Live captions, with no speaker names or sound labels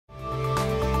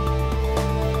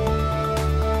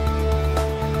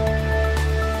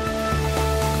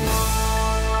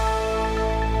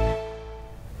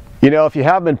You know, if you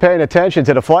haven't been paying attention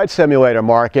to the flight simulator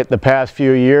market the past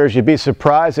few years, you'd be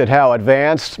surprised at how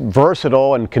advanced,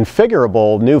 versatile, and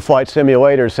configurable new flight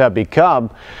simulators have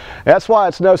become. That's why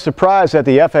it's no surprise that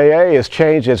the FAA has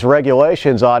changed its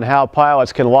regulations on how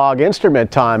pilots can log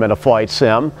instrument time in a flight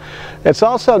sim. It's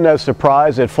also no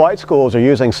surprise that flight schools are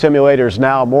using simulators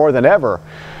now more than ever.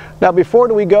 Now,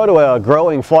 before we go to a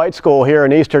growing flight school here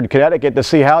in Eastern Connecticut to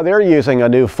see how they're using a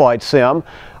new flight sim,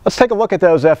 let's take a look at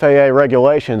those FAA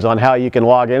regulations on how you can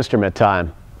log instrument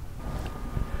time.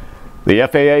 The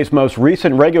FAA's most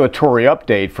recent regulatory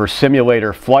update for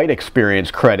simulator flight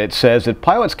experience credit says that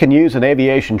pilots can use an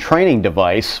aviation training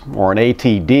device, or an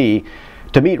ATD,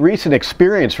 to meet recent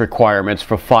experience requirements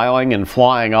for filing and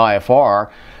flying IFR.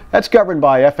 That's governed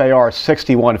by FAR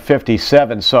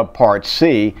 6157 Subpart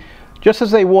C, just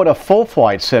as they would a full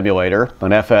flight simulator,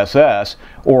 an FSS,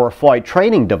 or a flight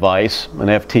training device, an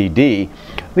FTD.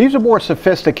 These are more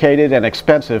sophisticated and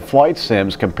expensive flight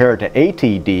sims compared to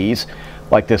ATDs,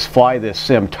 like this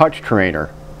FlyThisSim touch trainer.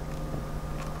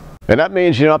 And that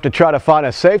means you don't have to try to find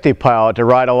a safety pilot to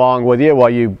ride along with you while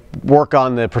you work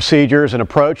on the procedures and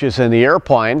approaches in the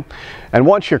airplane. And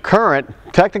once you're current,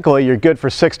 technically you're good for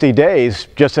 60 days,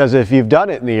 just as if you've done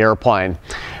it in the airplane.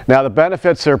 Now, the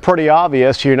benefits are pretty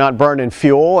obvious. You're not burning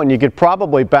fuel, and you could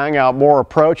probably bang out more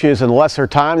approaches in lesser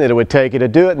time than it would take you to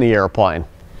do it in the airplane.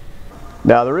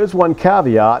 Now, there is one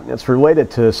caveat, and it's related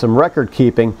to some record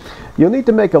keeping. You'll need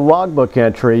to make a logbook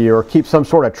entry or keep some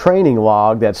sort of training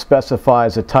log that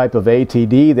specifies the type of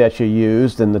ATD that you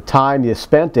used and the time you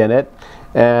spent in it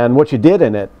and what you did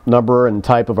in it, number and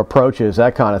type of approaches,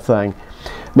 that kind of thing.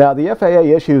 Now, the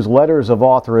FAA issues letters of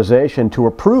authorization to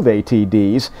approve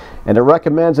ATDs, and it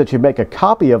recommends that you make a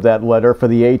copy of that letter for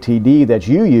the ATD that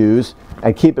you use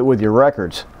and keep it with your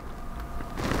records.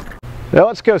 Now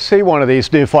let's go see one of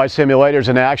these new flight simulators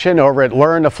in action over at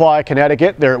Learn to Fly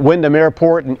Connecticut. They're at Wyndham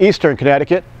Airport in Eastern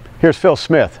Connecticut. Here's Phil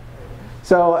Smith.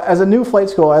 So as a new flight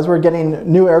school, as we're getting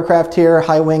new aircraft here,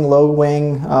 high wing, low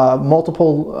wing,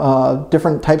 multiple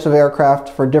different types of aircraft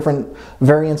for different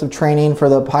variants of training for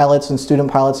the pilots and student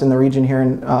pilots in the region here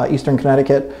in Eastern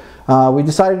Connecticut, we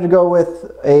decided to go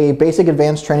with a basic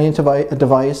advanced training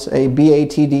device, a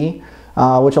BATD,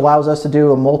 which allows us to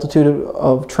do a multitude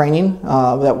of training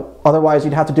that otherwise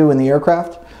you'd have to do in the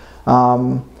aircraft.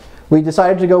 We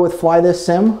decided to go with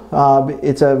FlyThisSim.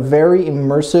 It's a very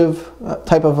immersive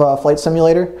type of flight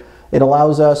simulator. It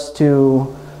allows us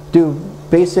to do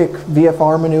basic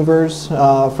VFR maneuvers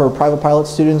for private pilot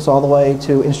students all the way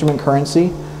to instrument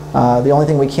currency. The only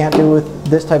thing we can't do with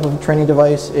this type of training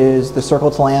device is the circle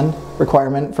to land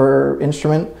requirement for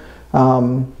instrument.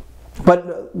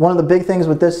 But one of the big things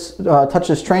with this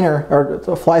touchless trainer, or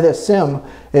FlyThisSim,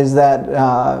 is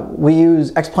that we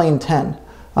use X-Plane 10.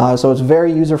 So it's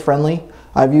very user-friendly.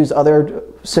 I've used other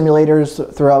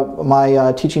simulators throughout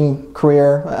my teaching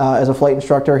career as a flight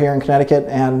instructor here in Connecticut,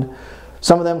 and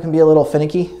some of them can be a little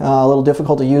finicky, a little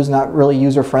difficult to use, not really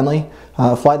user-friendly.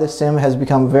 FlyThisSim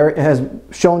has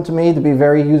shown to me to be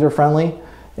very user-friendly,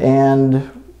 and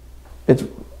it's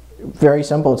very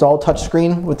simple. It's all touch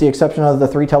screen with the exception of the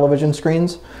 3 television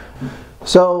screens.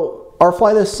 So our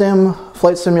FlyThisSim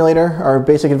flight simulator, our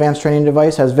basic advanced training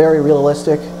device, has very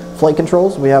realistic flight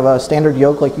controls. We have a standard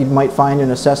yoke like you might find in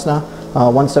a Cessna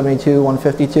 172,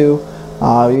 152.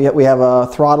 We have a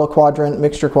throttle quadrant,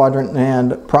 mixture quadrant,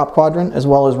 and prop quadrant, as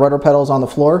well as rudder pedals on the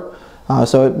floor.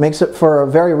 So it makes it for a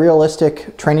very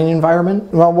realistic training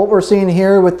environment. Well, what we're seeing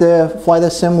here with the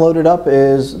FlyThisSim loaded up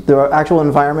is the actual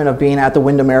environment of being at the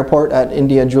Wyndham Airport at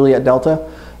India Juliet Delta.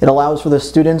 It allows for the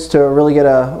students to really get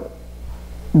a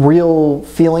real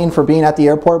feeling for being at the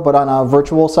airport, but on a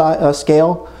virtual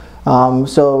scale.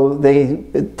 So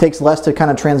it takes less to kind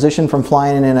of transition from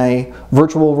flying in a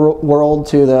virtual world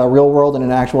to the real world in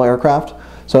an actual aircraft.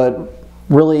 So it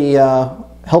really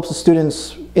helps the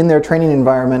students in their training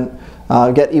environment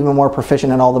get even more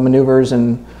proficient in all the maneuvers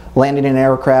and landing an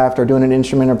aircraft or doing an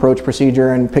instrument approach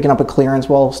procedure and picking up a clearance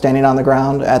while standing on the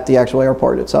ground at the actual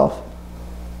airport itself.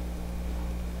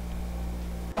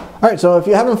 Alright, so if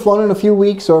you haven't flown in a few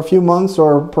weeks or a few months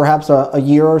or perhaps a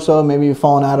year or so, maybe you've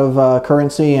fallen out of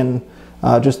currency and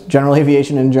just general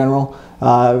aviation in general,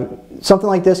 something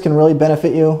like this can really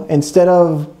benefit you. Instead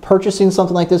of purchasing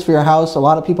something like this for your house, a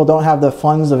lot of people don't have the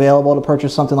funds available to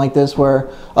purchase something like this where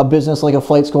a business like a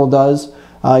flight school does.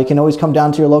 You can always come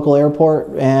down to your local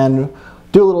airport and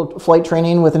do a little flight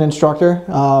training with an instructor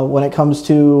when it comes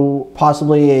to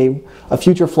possibly a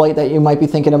future flight that you might be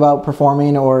thinking about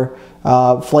performing or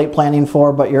flight planning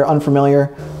for, but you're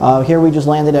unfamiliar. Here we just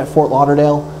landed at Fort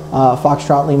Lauderdale,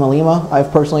 Foxtrot Lima Lima.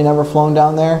 I've personally never flown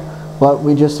down there, but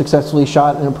we just successfully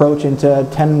shot an approach into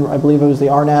 10, I believe it was the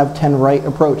RNAV 10 right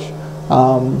approach.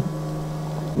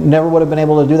 Never would have been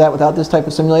able to do that without this type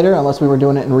of simulator unless we were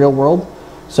doing it in real world.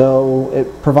 So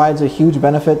it provides a huge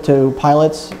benefit to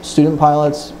pilots, student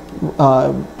pilots,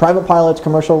 private pilots,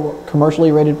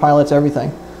 commercially rated pilots,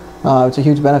 everything. It's a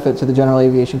huge benefit to the general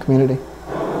aviation community.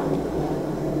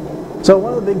 So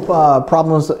one of the big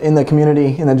problems in the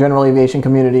community, in the general aviation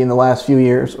community in the last few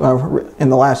years, in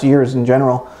the last years in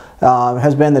general,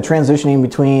 has been the transitioning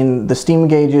between the steam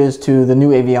gauges to the new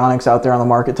avionics out there on the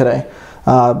market today.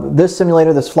 This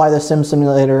simulator, this FlyThisSim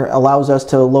simulator, allows us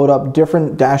to load up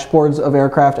different dashboards of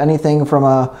aircraft, anything from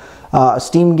a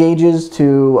steam gauges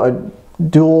to a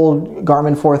dual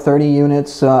Garmin 430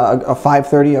 units, a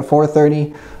 530, a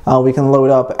 430. We can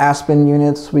load up Aspen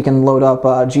units, we can load up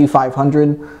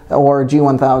G500 or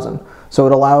G1000. So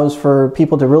it allows for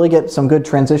people to really get some good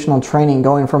transitional training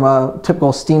going from a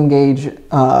typical steam gauge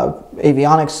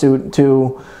avionics suit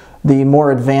to the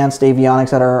more advanced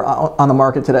avionics that are on the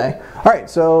market today. All right,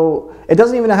 so it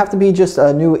doesn't even have to be just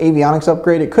a new avionics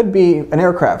upgrade. It could be an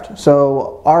aircraft.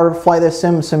 So our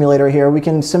FlyThisSim simulator here, we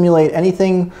can simulate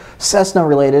anything Cessna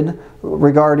related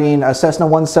regarding a Cessna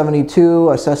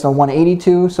 172, a Cessna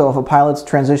 182. So if a pilot's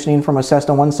transitioning from a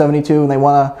Cessna 172 and they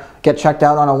want to get checked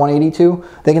out on a 182,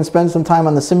 they can spend some time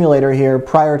on the simulator here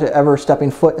prior to ever stepping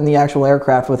foot in the actual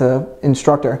aircraft with an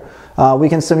instructor. We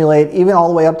can simulate even all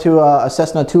the way up to a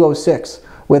Cessna 206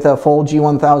 with a full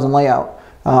G1000 layout.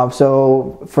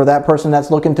 So for that person that's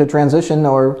looking to transition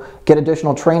or get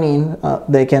additional training,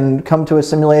 they can come to a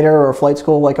simulator or a flight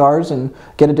school like ours and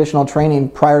get additional training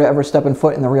prior to ever stepping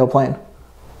foot in the real plane.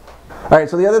 All right,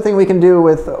 so the other thing we can do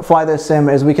with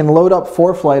FlyThisSim is we can load up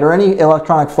ForeFlight or any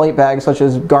electronic flight bag such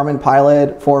as Garmin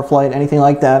Pilot, ForeFlight, anything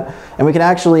like that, and we can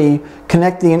actually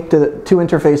connect the two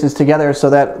interfaces together so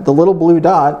that the little blue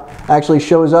dot actually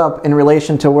shows up in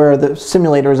relation to where the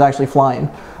simulator is actually flying.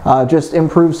 Just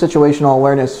improves situational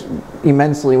awareness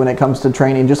immensely when it comes to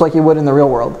training, just like you would in the real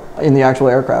world, in the actual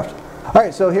aircraft. All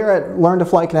right, so here at Learn to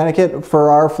Fly Connecticut,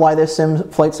 for our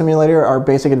FlyThisSim flight simulator, our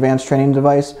basic advanced training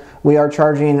device, we are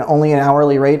charging only an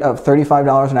hourly rate of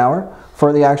 $35 an hour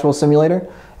for the actual simulator.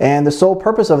 And the sole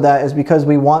purpose of that is because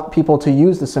we want people to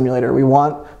use the simulator. We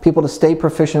want people to stay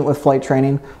proficient with flight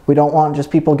training. We don't want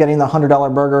just people getting the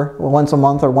 $100 burger once a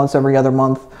month or once every other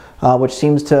month, which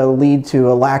seems to lead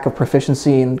to a lack of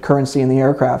proficiency and currency in the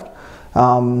aircraft.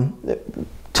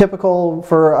 Typical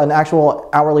for an actual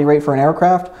hourly rate for an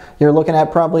aircraft, you're looking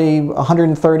at probably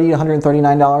 $130,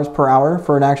 $139 per hour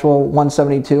for an actual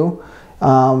 172.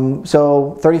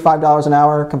 So $35 an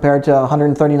hour compared to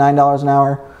 $139 an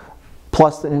hour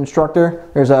plus an instructor,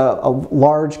 there's a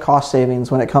large cost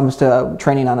savings when it comes to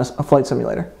training on a flight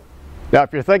simulator. Now,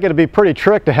 if you're thinking it'd be pretty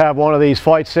trick to have one of these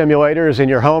flight simulators in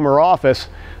your home or office,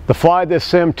 the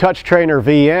FlyThisSim Touch Trainer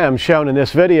VM shown in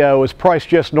this video is priced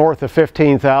just north of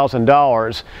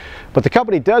 $15,000. But the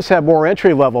company does have more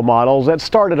entry-level models that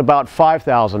start at about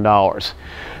 $5,000.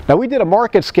 Now, we did a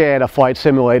market scan of flight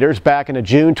simulators back in the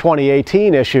June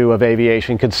 2018 issue of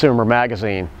Aviation Consumer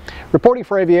magazine. Reporting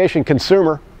for Aviation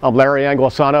Consumer, I'm Larry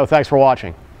Anglisano. Thanks for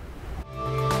watching.